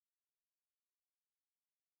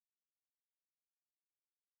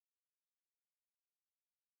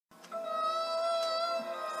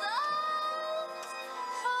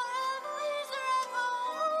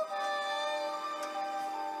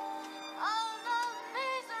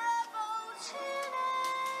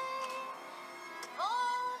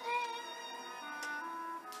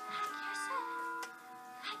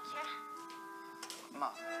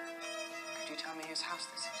Well, could you tell me whose house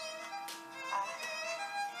this is?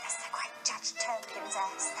 That's the great Judge Turpin's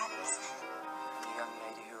house, that is. And the young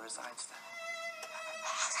lady who resides there?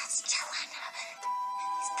 Oh, that's Joanna.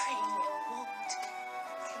 He's pretty little ward.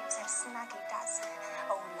 Keeps her snug, he does.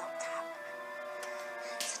 All locked up.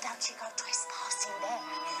 So don't you go trespassing there.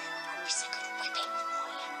 Or he's a good whipping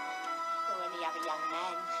for you. Or any other young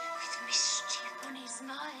man with mischief on his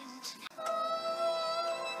mind.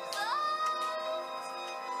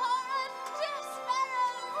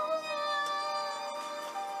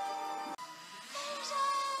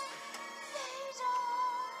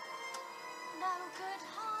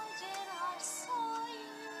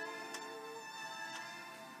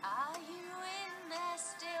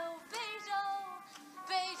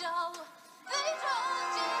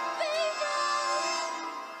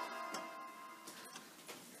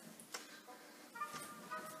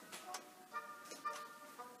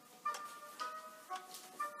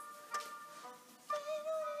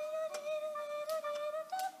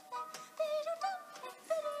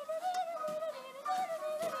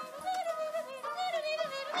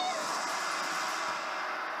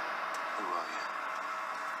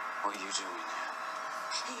 What are you doing here?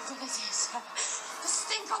 Evil it is. The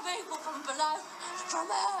stink of evil from below. From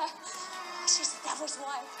her. She's the devil's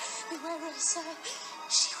wife. Beware her, sir.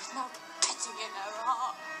 She with no pity in her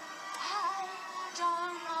heart. Hey,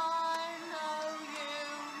 don't I know you,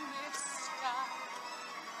 mister?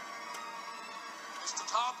 Mr.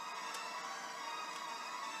 Todd?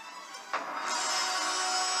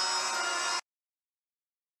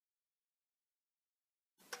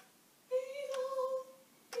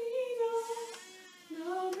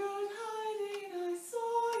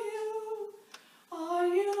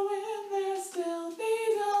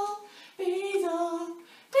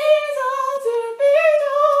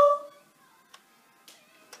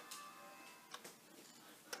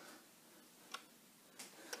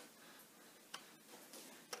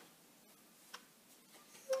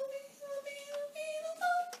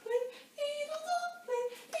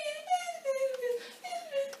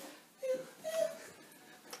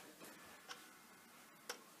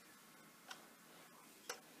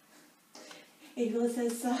 Evil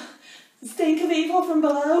says, stink of evil from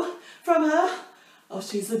below, from her. Oh,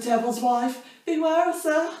 she's the devil's wife. Beware her,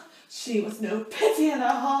 sir. She was no pity in her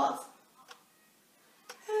heart.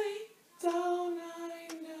 Hey, don't I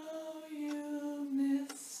know you,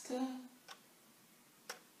 mister?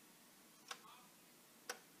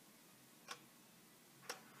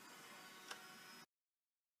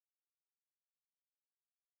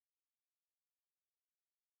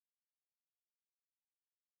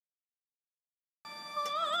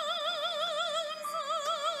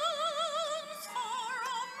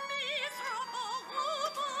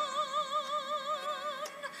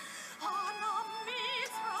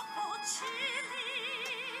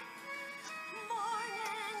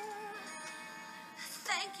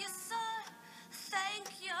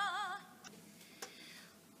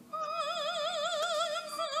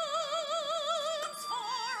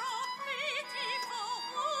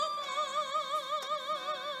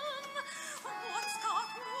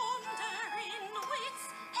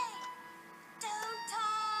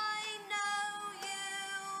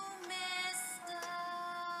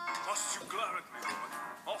 Must you glare at me, woman?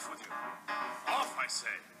 Off with you. Off, I say.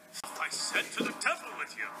 Off, I said, to the devil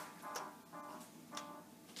with you.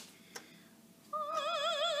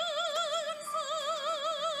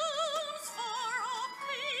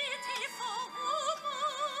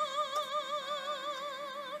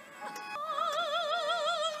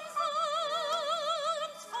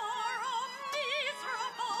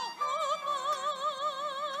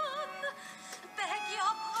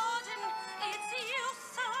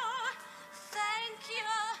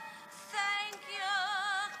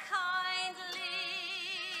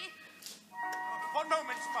 One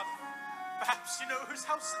moment, Mother. Perhaps you know whose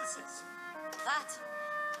house this is.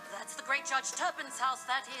 That's the great Judge Turpin's house,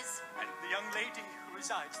 that is. And the young lady who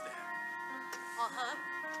resides there. Uh-huh.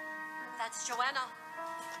 That's Joanna,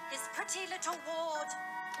 his pretty little ward.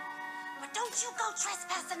 But don't you go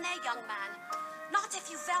trespassing there, young man. Not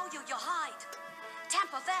if you value your hide.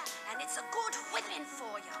 Tamper there, and it's a good whipping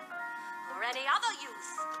for you. Or any other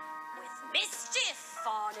youth with mischief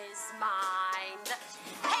on his mind.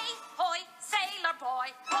 Hey, hoy, sailor boy,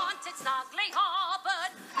 wanted snugly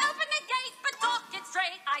harbored. Open the gate, but dock it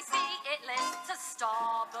straight. I see it lists to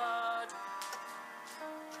starboard.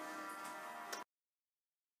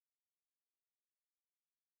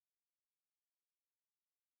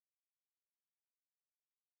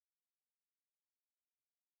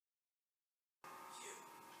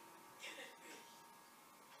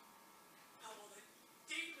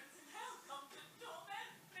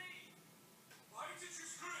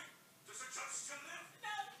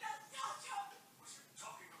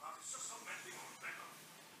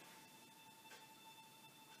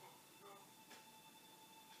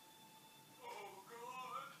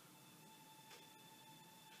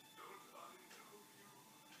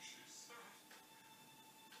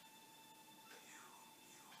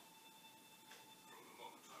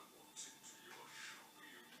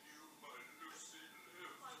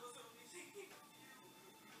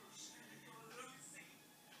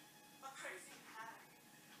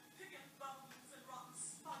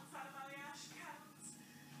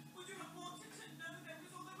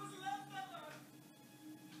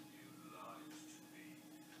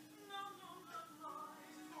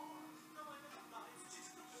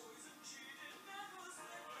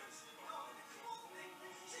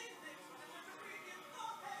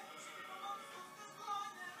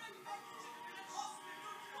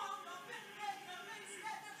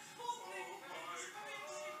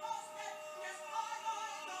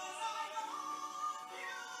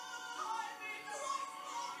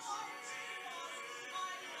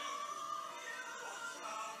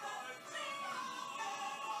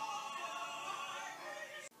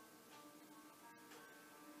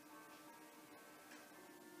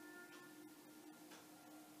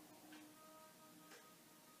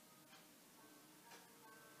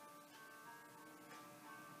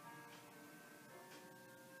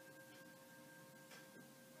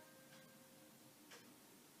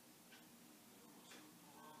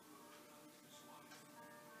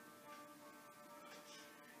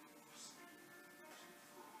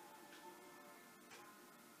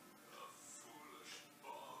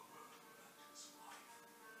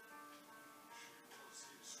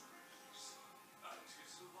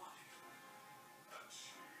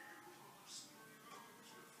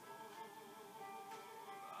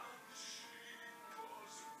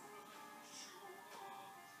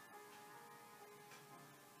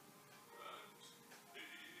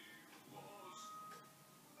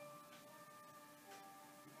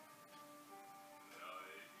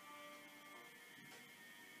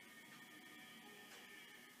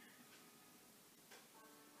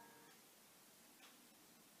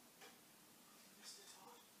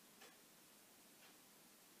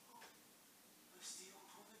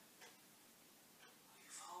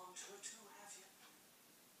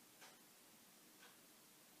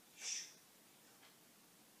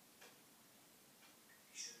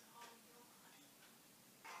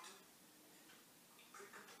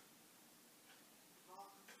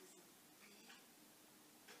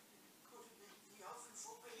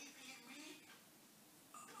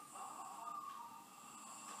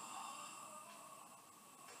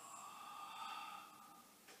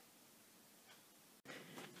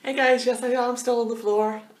 Hey guys, yes I am still on the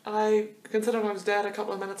floor. I considered I was dead a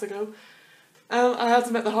couple of minutes ago. I have to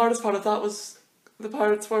admit the hardest part of that was the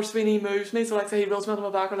parts where Sweeney moves me, so like say he rolls me onto my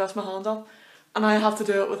back or lifts my hand up, and I have to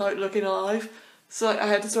do it without looking alive. So like, I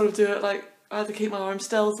had to sort of do it like, I had to keep my arm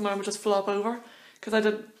still so my arm would just flop over, because I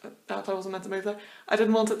wasn't meant to move there. I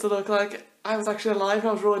didn't want it to look like I was actually alive and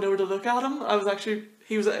I was rolling over to look at him.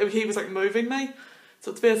 He was like moving me. So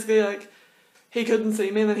it's basically like, he couldn't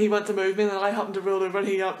see me and then he went to move me and then I happened to roll over and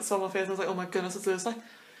he saw my face and I was like, oh my goodness, it's Lucy.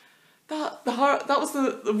 That was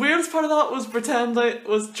the weirdest part of that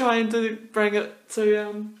was trying to bring it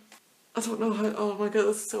to, I don't know how, oh my god,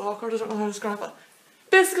 this is so awkward, I don't know how to describe it.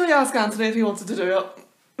 Basically ask Anthony if he wanted to do it.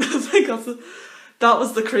 I think that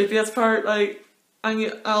was the creepiest part, like,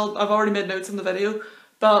 and I've already made notes in the video,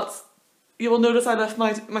 but you will notice I left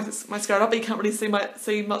my skirt up, but you can't really see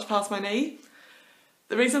much past my knee.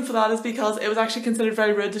 The reason for that is because it was actually considered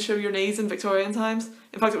very rude to show your knees in Victorian times.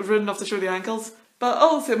 In fact, it was rude enough to show the ankles. But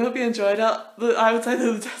also, I hope you enjoyed it. I would say that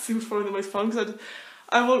the testing was probably the most fun because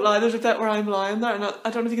I won't lie, there's a bit where I'm lying there and I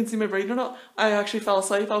don't know if you can see me breathing or not. I actually fell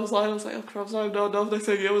asleep. I was lying, I was like, oh crap, no, next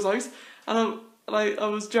thing I was out. And I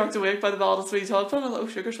was jerked awake by the bottle of Sweet Todd, and I was like, oh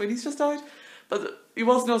sugar, Sweeney's just died. But he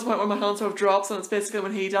wasn't at the point where my hand sort of drops, and it's basically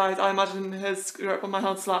when he died, I imagine his grip on my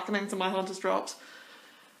hand slackening, so my hand just dropped.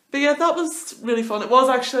 But yeah, that was really fun. It was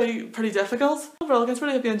actually pretty difficult. Overall, guys,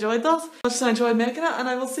 really hope you enjoyed that. I enjoyed making it, and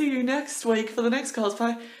I will see you next week for the next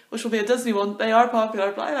cosplay, which will be a Disney one. They are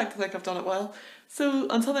popular, but I like to think I've done it well. So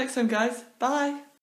until next time, guys, bye!